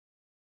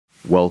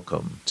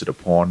Welcome to the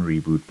Porn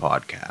Reboot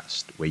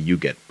podcast, where you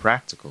get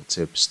practical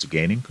tips to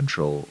gaining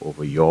control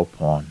over your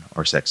porn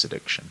or sex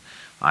addiction.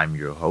 I'm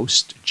your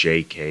host,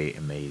 J.K.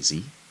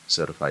 Amazy,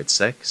 certified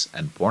sex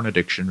and porn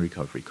addiction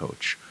recovery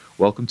coach.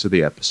 Welcome to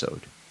the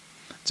episode.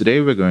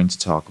 Today we're going to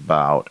talk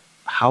about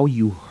how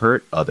you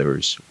hurt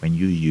others when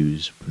you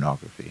use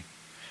pornography.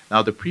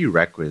 Now, the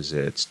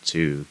prerequisite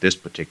to this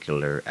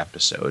particular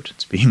episode,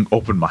 to being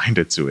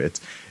open-minded to it,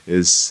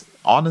 is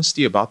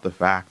honesty about the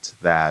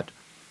fact that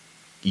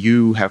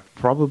you have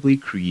probably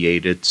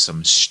created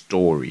some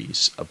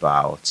stories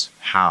about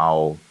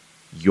how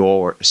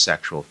your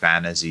sexual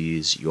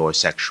fantasies, your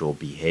sexual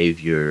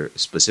behavior,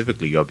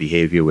 specifically your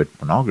behavior with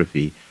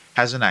pornography,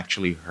 hasn't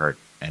actually hurt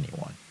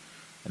anyone.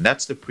 And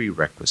that's the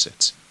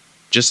prerequisite.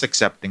 Just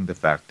accepting the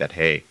fact that,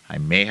 hey, I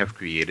may have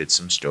created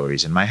some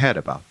stories in my head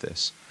about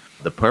this.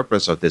 The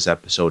purpose of this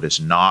episode is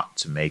not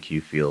to make you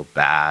feel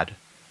bad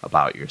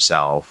about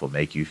yourself or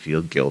make you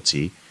feel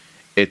guilty.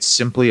 It's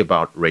simply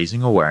about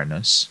raising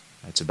awareness.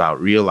 It's about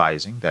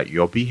realizing that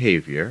your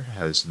behavior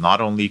has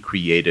not only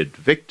created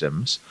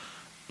victims,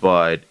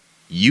 but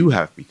you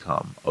have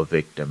become a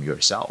victim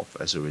yourself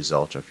as a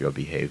result of your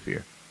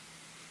behavior.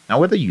 Now,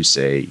 whether you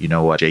say, you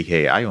know what,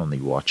 JK, I only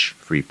watch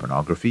free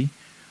pornography,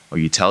 or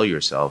you tell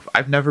yourself,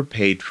 I've never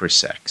paid for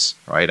sex,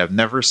 right? I've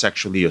never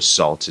sexually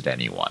assaulted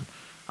anyone.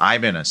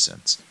 I'm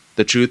innocent.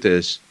 The truth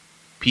is,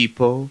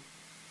 people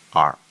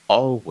are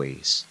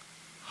always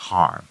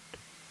harmed.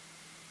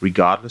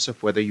 Regardless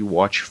of whether you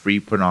watch free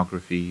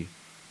pornography,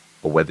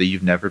 or whether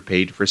you've never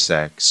paid for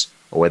sex,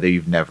 or whether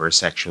you've never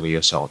sexually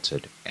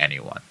assaulted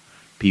anyone.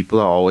 People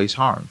are always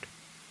harmed.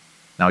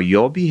 Now,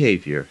 your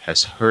behavior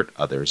has hurt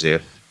others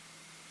if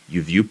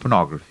you view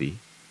pornography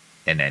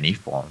in any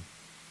form,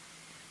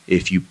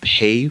 if you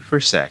pay for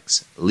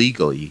sex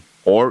legally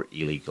or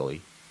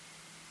illegally,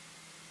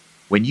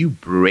 when you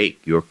break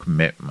your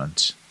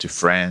commitment to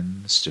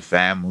friends, to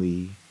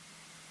family,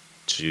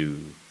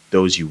 to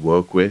those you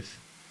work with,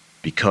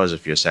 because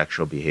of your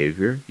sexual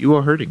behavior, you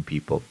are hurting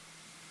people.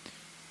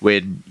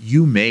 When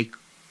you make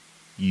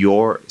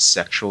your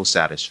sexual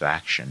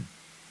satisfaction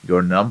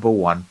your number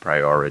one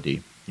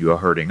priority, you are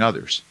hurting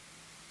others.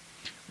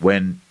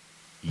 When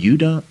you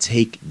don't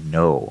take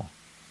no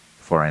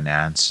for an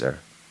answer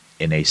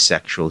in a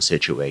sexual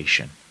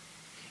situation,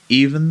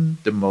 even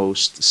the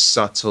most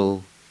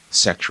subtle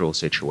sexual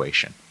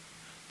situation,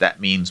 that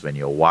means when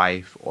your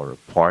wife or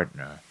a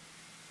partner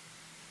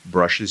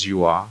brushes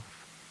you off,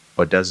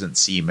 or doesn't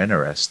seem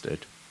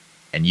interested,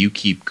 and you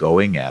keep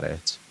going at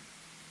it,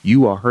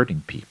 you are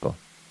hurting people.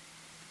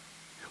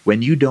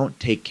 When you don't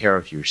take care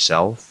of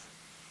yourself,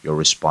 your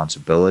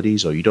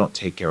responsibilities, or you don't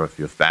take care of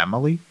your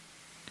family,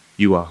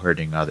 you are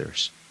hurting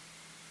others,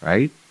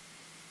 right?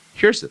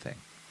 Here's the thing.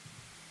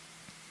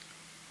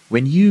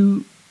 When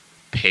you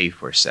pay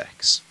for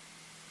sex,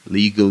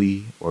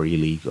 legally or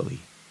illegally,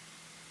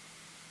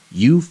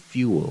 you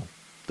fuel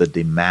the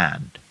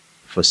demand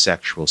for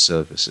sexual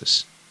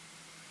services.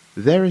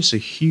 There is a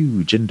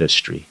huge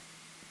industry,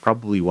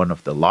 probably one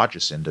of the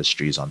largest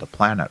industries on the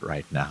planet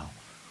right now,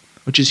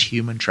 which is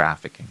human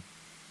trafficking.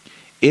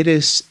 It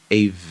is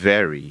a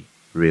very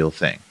real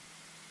thing.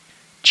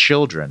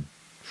 Children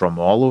from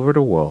all over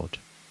the world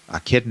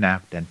are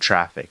kidnapped and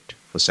trafficked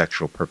for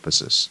sexual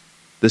purposes.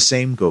 The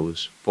same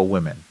goes for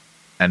women,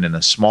 and in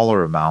a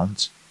smaller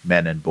amount,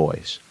 men and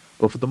boys.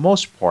 But for the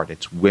most part,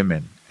 it's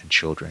women and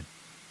children.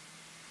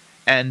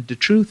 And the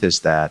truth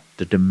is that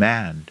the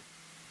demand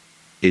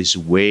is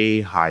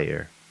way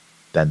higher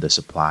than the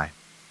supply.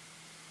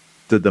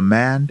 The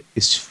demand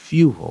is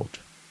fueled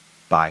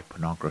by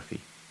pornography.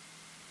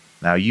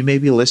 Now, you may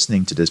be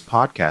listening to this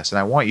podcast, and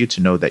I want you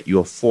to know that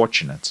you're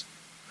fortunate.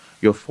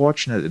 You're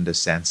fortunate in the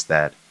sense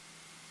that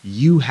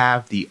you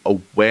have the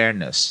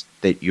awareness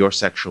that your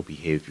sexual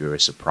behavior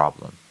is a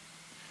problem.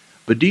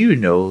 But do you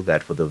know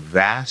that for the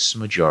vast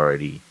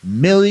majority,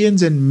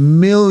 millions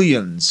and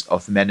millions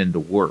of men in the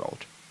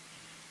world,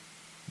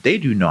 they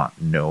do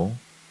not know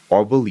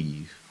or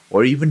believe,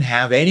 or even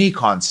have any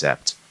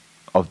concept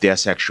of their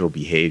sexual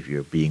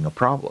behavior being a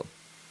problem.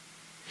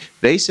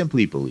 They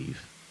simply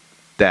believe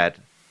that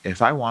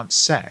if I want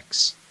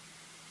sex,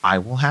 I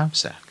will have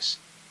sex.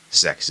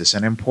 Sex is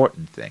an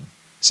important thing.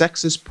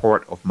 Sex is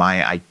part of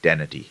my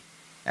identity,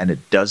 and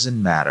it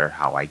doesn't matter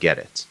how I get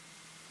it.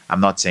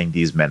 I'm not saying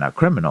these men are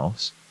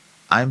criminals.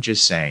 I'm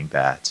just saying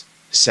that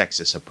sex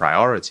is a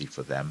priority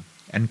for them,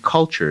 and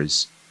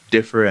cultures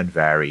differ and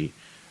vary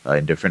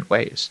in different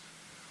ways.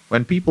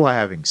 When people are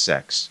having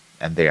sex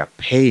and they are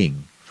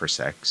paying for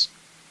sex,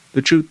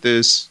 the truth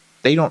is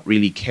they don't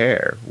really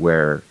care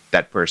where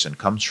that person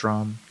comes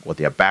from, what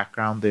their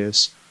background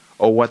is,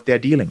 or what they're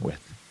dealing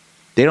with.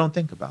 They don't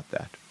think about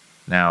that.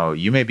 Now,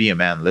 you may be a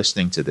man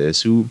listening to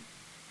this who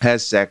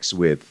has sex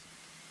with,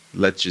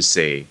 let's just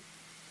say,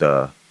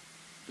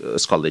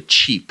 let's call it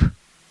cheap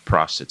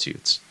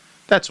prostitutes.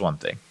 That's one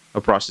thing.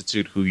 A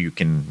prostitute who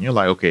you're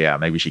like, okay, yeah,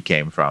 maybe she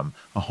came from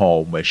a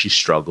home where she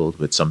struggled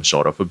with some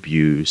sort of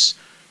abuse.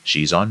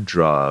 She's on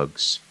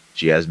drugs.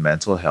 She has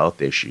mental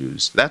health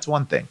issues. That's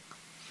one thing.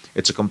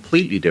 It's a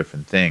completely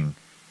different thing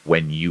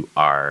when you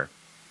are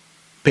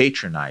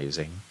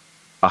patronizing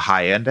a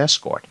high-end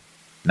escort.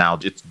 Now,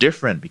 it's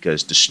different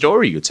because the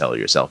story you tell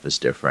yourself is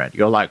different.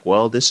 You're like,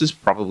 well, this is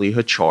probably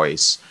her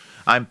choice.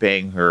 I'm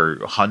paying her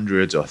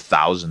hundreds or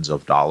thousands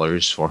of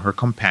dollars for her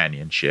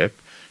companionship.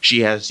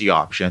 She has the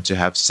option to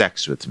have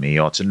sex with me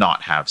or to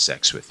not have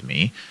sex with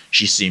me.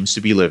 She seems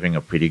to be living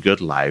a pretty good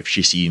life.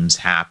 She seems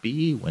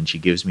happy when she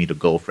gives me the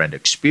girlfriend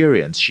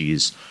experience. She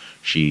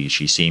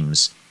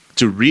seems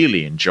to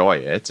really enjoy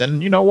it.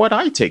 And you know what?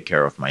 I take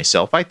care of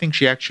myself. I think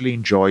she actually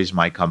enjoys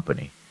my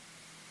company.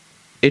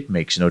 It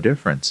makes no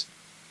difference.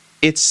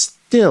 It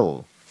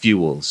still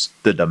fuels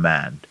the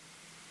demand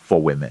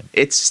for women.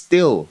 It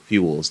still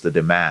fuels the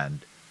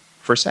demand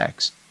for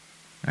sex,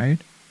 right?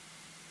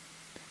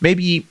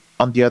 Maybe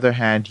on the other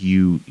hand,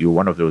 you're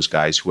one of those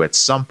guys who at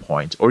some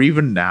point, or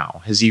even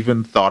now, has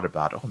even thought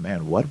about, oh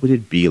man, what would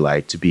it be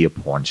like to be a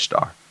porn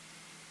star,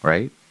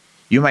 right?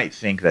 You might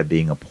think that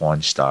being a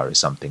porn star is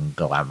something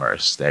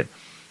glamorous, that,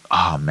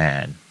 oh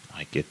man,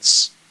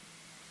 it's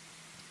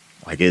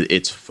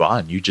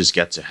fun. You just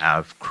get to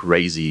have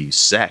crazy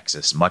sex,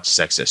 as much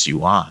sex as you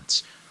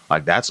want.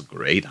 Like, that's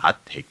great.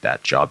 I'd take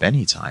that job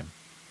anytime.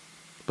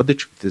 But the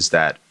truth is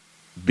that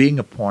being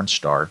a porn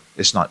star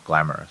is not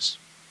glamorous.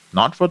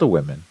 Not for the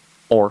women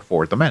or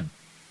for the men.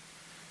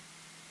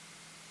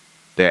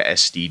 There are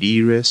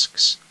STD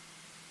risks.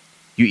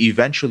 You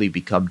eventually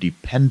become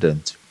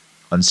dependent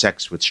on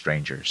sex with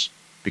strangers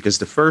because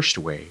the first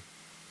way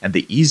and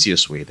the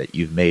easiest way that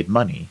you've made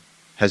money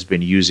has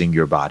been using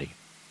your body.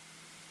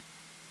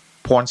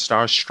 Porn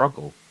stars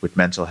struggle with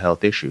mental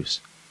health issues.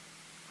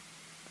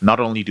 Not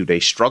only do they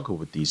struggle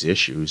with these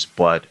issues,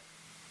 but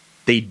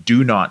they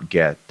do not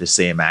get the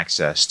same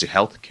access to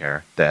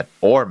healthcare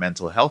or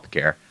mental health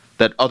care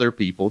that other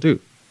people do.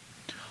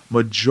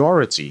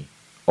 Majority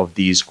of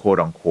these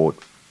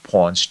quote-unquote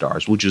porn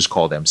stars, we'll just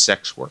call them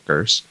sex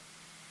workers,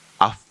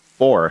 are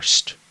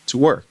forced to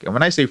work. And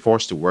when I say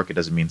forced to work, it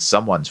doesn't mean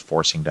someone's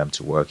forcing them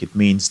to work. It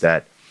means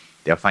that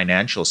their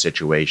financial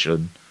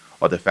situation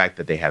or the fact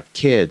that they have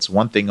kids,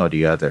 one thing or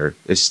the other,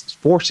 is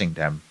forcing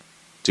them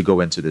to go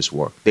into this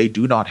work. They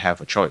do not have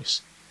a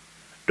choice.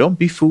 Don't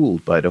be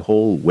fooled by the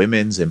whole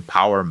women's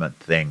empowerment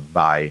thing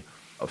by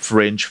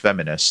fringe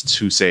feminists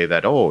who say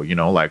that, oh,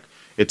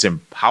 it's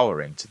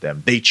empowering to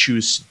them. They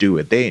choose to do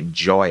it. They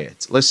enjoy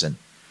it. Listen,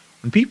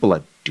 when people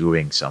are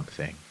doing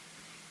something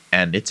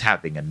and it's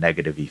having a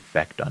negative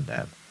effect on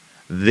them,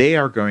 they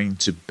are going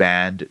to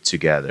band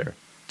together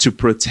to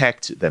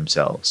protect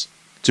themselves,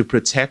 to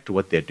protect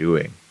what they're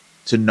doing,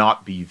 to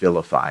not be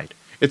vilified.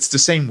 It's the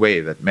same way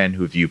that men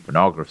who view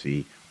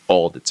pornography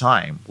all the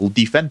time will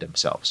defend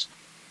themselves.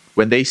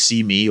 When they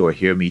see me or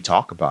hear me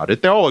talk about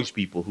it, there are always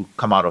people who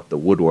come out of the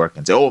woodwork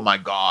and say, oh my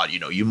God,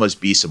 you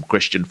must be some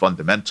Christian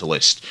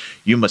fundamentalist.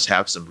 You must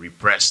have some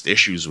repressed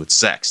issues with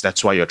sex.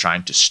 That's why you're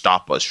trying to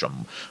stop us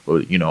from,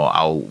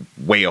 our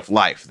way of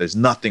life. There's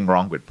nothing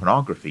wrong with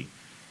pornography.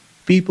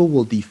 People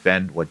will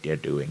defend what they're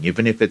doing,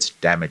 even if it's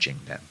damaging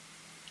them.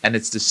 And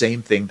it's the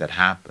same thing that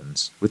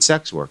happens with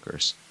sex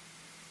workers.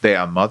 There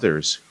are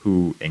mothers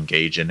who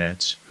engage in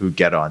it, who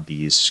get on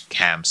these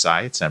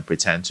campsites and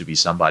pretend to be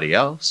somebody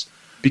else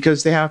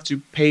because they have to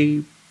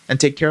pay and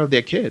take care of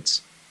their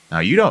kids. Now,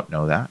 you don't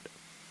know that.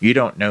 You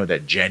don't know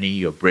that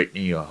Jenny or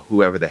Brittany or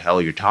whoever the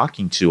hell you're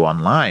talking to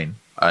online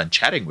and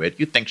chatting with,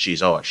 you think she's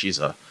single. She's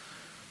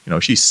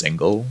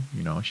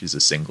a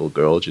single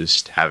girl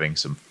just having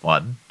some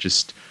fun.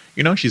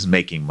 She's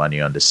making money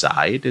on the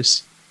side.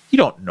 You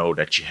don't know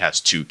that she has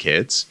 2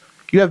 kids.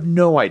 You have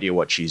no idea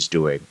what she's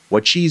doing.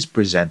 What she's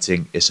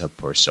presenting is a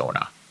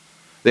persona.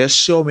 There are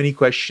so many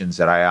questions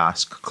that I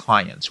ask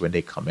clients when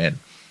they come in,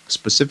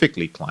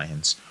 specifically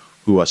clients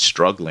who are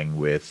struggling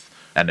with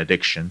an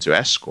addiction to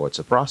escorts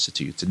or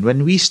prostitutes. And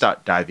when we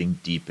start diving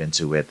deep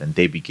into it and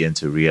they begin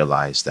to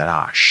realize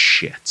that,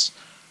 shit,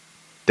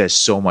 there's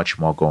so much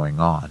more going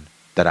on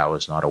that I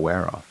was not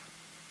aware of.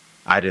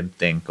 I didn't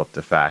think of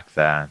the fact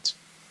that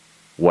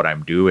what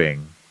I'm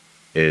doing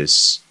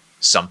is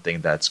something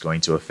that's going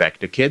to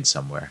affect a kid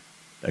somewhere.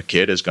 A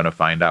kid is going to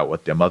find out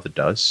what their mother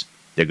does.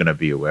 They're going to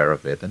be aware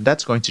of it, and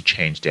that's going to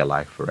change their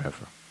life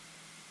forever.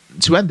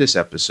 To end this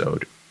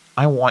episode,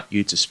 I want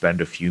you to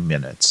spend a few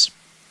minutes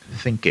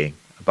thinking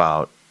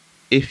about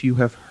if you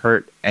have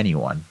hurt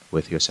anyone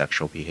with your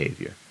sexual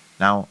behavior.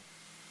 Now,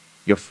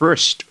 your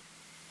first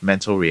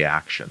mental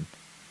reaction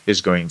is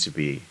going to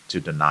be to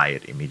deny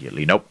it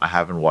immediately. Nope, I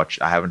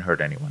haven't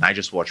hurt anyone. I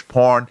just watch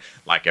porn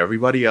like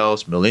everybody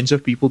else. Millions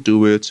of people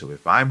do it. So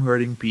if I'm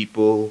hurting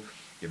people,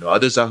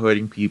 others are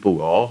hurting people,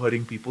 we're all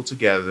hurting people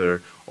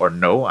together. Or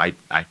no, I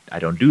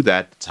don't do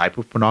that. The type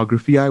of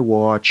pornography I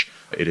watch,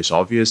 it is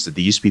obvious that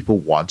these people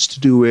want to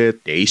do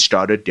it. They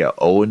started their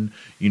own,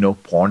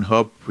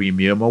 Pornhub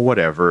Premium or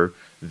whatever.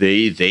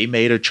 They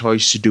made a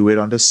choice to do it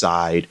on the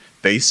side.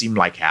 They seem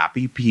like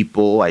happy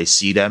people. I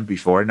see them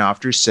before and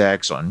after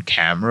sex on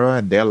camera,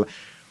 and they're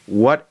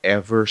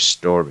whatever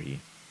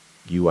story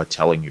you are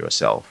telling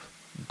yourself,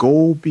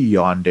 go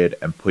beyond it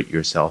and put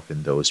yourself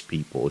in those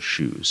people's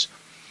shoes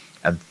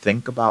and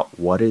think about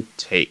what it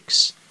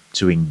takes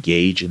to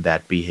engage in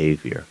that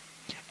behavior?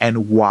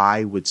 And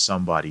why would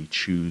somebody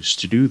choose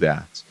to do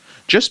that?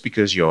 Just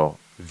because you're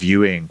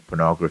viewing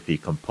pornography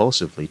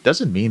compulsively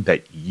doesn't mean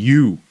that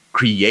you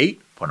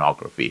create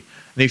pornography.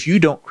 And if you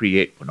don't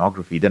create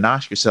pornography, then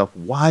ask yourself,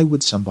 why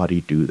would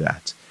somebody do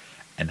that?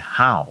 And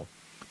how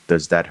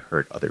does that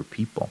hurt other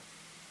people?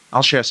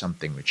 I'll share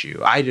something with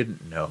you. I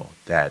didn't know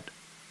that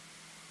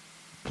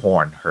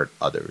porn hurt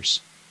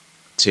others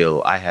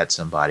till I had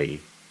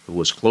somebody who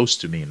was close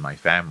to me in my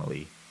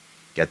family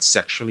get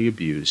sexually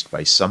abused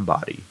by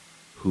somebody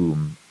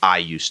whom I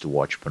used to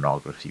watch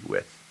pornography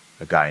with.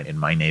 A guy in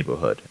my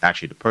neighborhood.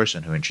 Actually, the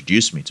person who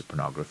introduced me to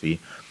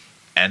pornography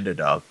ended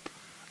up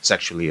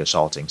sexually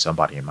assaulting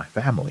somebody in my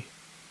family,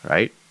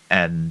 right?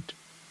 And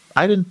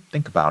I didn't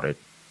think about it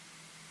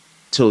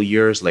till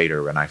years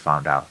later when I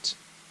found out.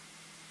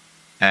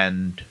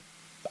 And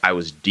I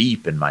was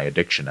deep in my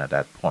addiction at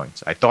that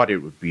point. I thought it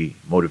would be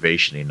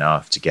motivation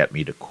enough to get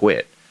me to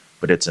quit,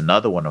 but it's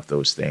another one of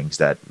those things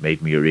that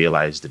made me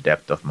realize the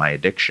depth of my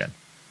addiction.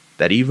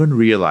 That even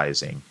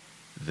realizing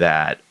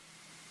that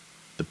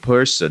the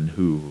person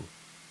who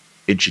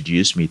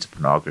introduced me to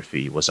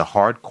pornography was a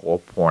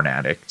hardcore porn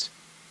addict,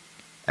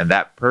 and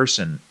that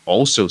person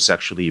also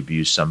sexually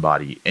abused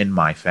somebody in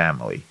my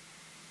family,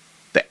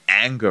 the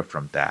anger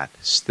from that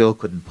still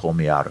couldn't pull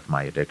me out of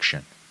my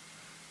addiction.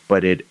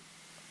 But it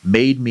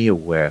made me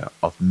aware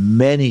of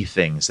many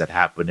things that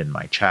happened in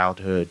my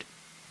childhood,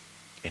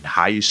 in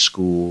high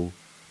school,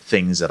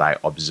 things that I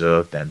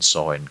observed and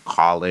saw in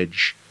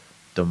college,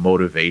 the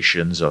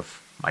motivations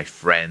of my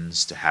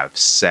friends to have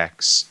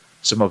sex,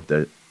 some of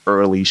the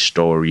early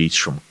stories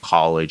from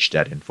college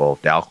that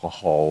involved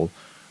alcohol,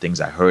 things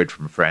I heard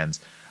from friends.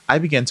 I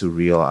began to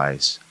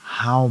realize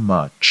how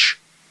much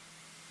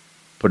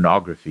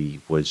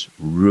pornography was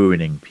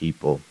ruining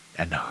people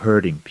and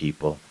hurting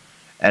people.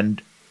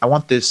 And I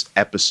want this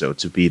episode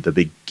to be the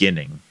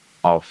beginning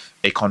of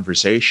a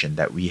conversation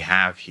that we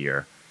have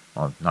here.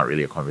 Well, not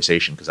really a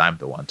conversation because I'm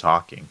the one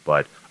talking,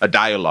 but a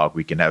dialogue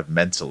we can have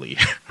mentally,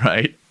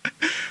 right?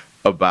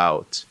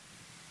 About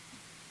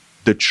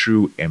the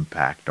true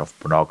impact of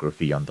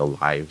pornography on the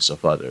lives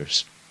of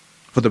others.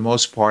 For the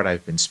most part,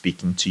 I've been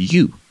speaking to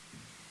you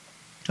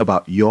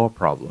about your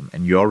problem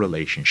and your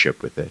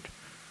relationship with it.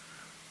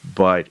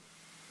 But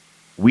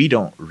we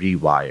don't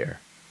rewire.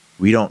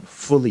 We don't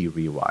fully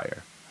rewire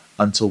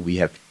until we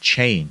have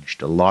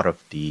changed a lot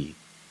of the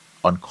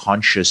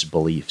unconscious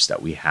beliefs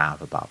that we have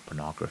about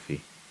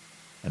pornography.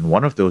 And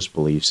one of those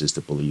beliefs is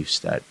the beliefs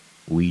that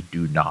we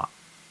do not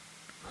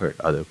hurt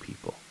other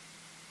people.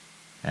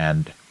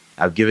 And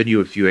I've given you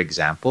a few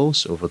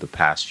examples over the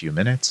past few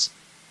minutes.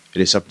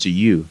 It is up to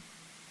you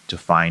to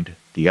find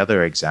the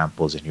other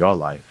examples in your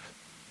life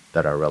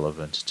that are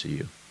relevant to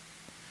you.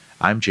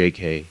 I'm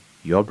JK,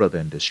 your brother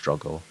in this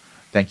struggle.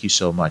 Thank you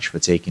so much for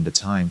taking the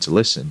time to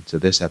listen to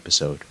this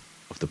episode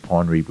of the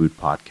Porn Reboot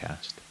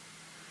podcast.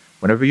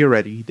 Whenever you're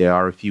ready, there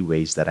are a few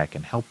ways that I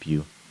can help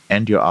you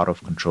end your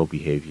out-of-control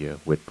behavior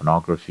with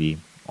pornography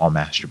or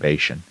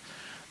masturbation.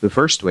 The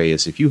first way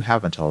is, if you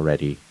haven't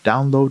already,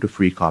 download a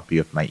free copy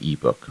of my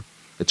ebook.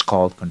 It's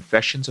called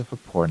Confessions of a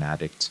Porn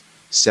Addict,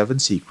 7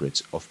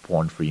 Secrets of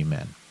Porn-Free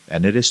Men.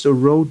 And it is the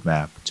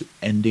roadmap to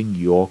ending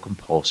your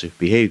compulsive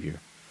behavior.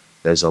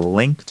 There's a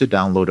link to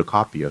download a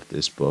copy of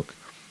this book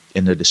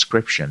in the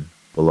description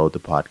below the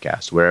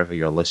podcast, wherever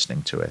you're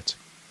listening to it.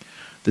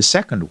 The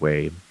second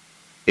way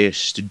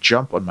is to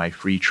jump on my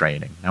free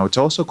training. Now, it's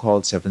also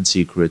called 7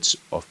 Secrets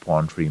of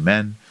Porn-Free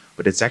Men,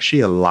 but it's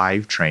actually a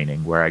live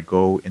training where I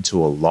go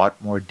into a lot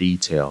more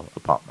detail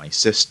about my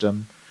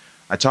system.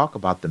 I talk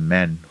about the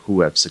men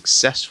who have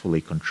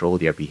successfully controlled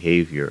their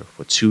behavior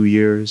for 2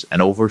 years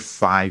and over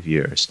 5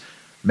 years,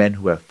 men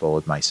who have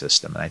followed my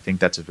system. And I think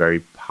that's a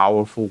very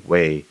powerful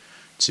way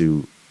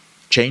to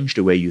change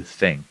the way you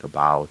think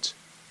about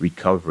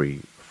recovery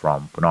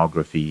from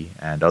pornography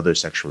and other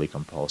sexually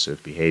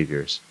compulsive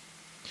behaviors.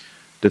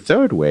 The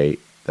third way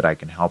that I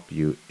can help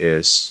you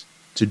is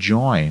to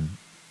join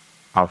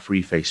our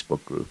free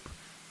Facebook group.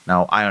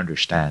 Now, I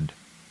understand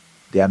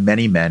there are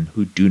many men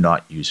who do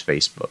not use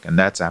Facebook, and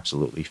that's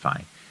absolutely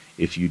fine.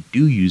 If you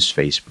do use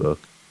Facebook,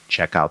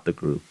 check out the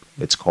group.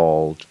 It's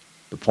called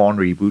the Porn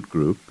Reboot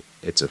Group.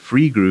 It's a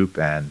free group,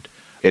 and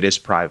it is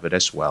private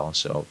as well,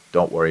 so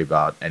don't worry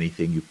about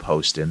anything you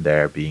post in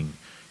there being,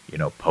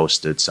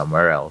 posted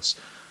somewhere else.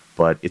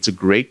 But it's a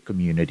great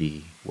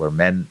community where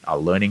men are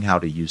learning how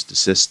to use the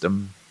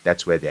system.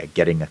 That's where they're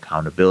getting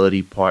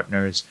accountability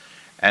partners.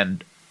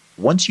 And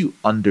once you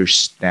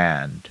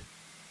understand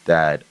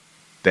that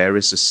there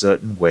is a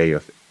certain way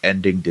of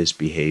ending this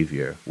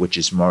behavior, which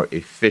is more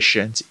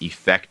efficient,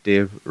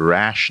 effective,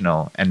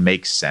 rational, and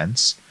makes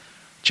sense,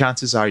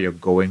 chances are you're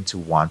going to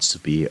want to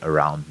be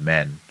around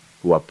men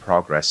who are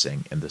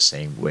progressing in the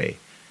same way.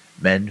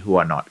 Men who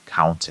are not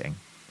counting,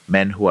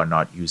 men who are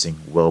not using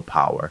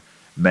willpower,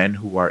 men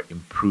who are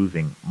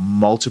improving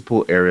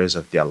multiple areas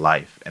of their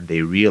life, and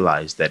they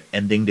realize that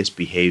ending this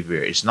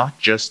behavior is not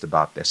just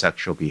about their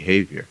sexual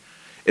behavior.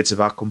 It's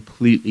about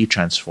completely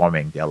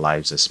transforming their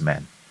lives as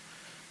men.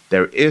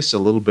 There is a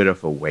little bit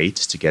of a wait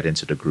to get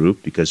into the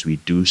group because we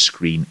do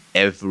screen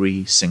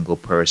every single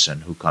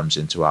person who comes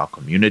into our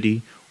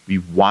community. We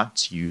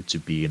want you to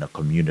be in a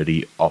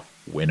community of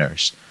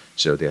winners.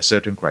 So there are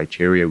certain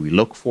criteria we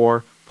look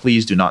for.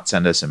 Please do not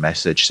send us a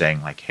message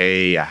saying like,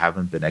 hey, I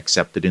haven't been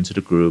accepted into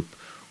the group.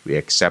 We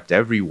accept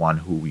everyone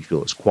who we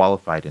feel is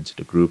qualified into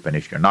the group. And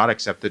if you're not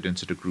accepted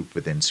into the group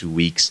within 2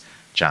 weeks,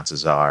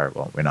 chances are,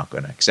 well, we're not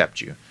going to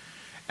accept you.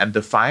 And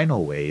the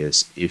final way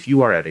is if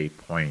you are at a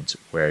point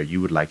where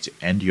you would like to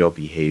end your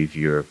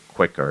behavior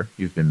quicker,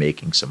 you've been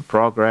making some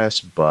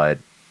progress, but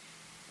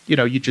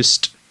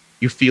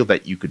you feel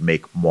that you could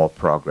make more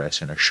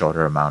progress in a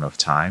shorter amount of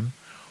time.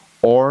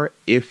 Or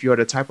if you're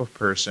the type of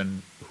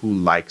person who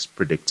likes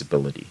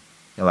predictability,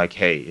 you're like,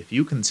 hey, if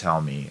you can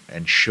tell me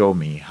and show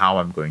me how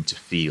I'm going to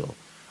feel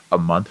a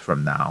month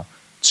from now,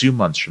 2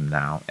 months from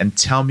now, and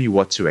tell me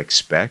what to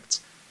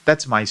expect,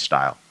 that's my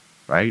style.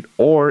 Right?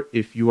 Or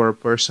if you are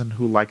a person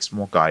who likes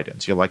more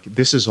guidance, you're like,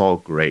 this is all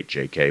great,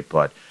 JK,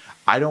 but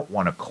I don't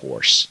want a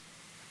course.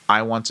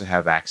 I want to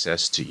have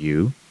access to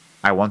you.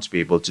 I want to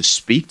be able to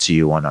speak to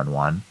you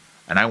one-on-one,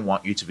 and I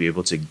want you to be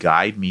able to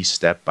guide me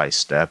step by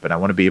step, and I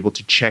want to be able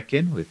to check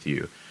in with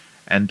you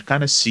and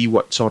kind of see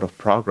what sort of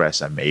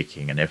progress I'm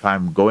making. And if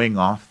I'm going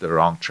off the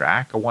wrong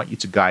track, I want you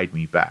to guide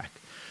me back.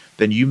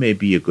 Then you may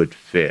be a good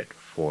fit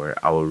for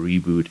our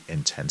Reboot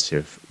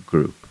Intensive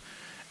group.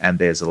 And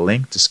there's a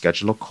link to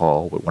schedule a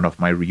call with one of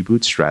my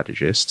Reboot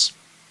strategists.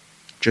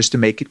 Just to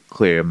make it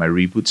clear, my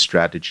Reboot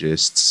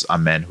strategists are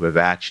men who have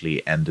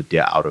actually ended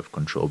their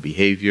out-of-control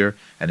behavior,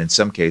 and in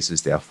some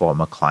cases, they are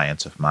former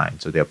clients of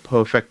mine. So they're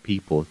perfect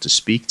people to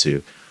speak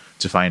to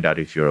find out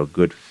if you're a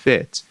good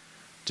fit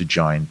to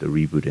join the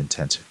Reboot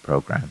Intensive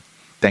program.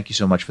 Thank you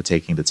so much for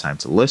taking the time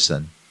to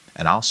listen,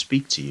 and I'll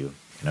speak to you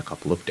in a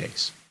couple of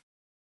days.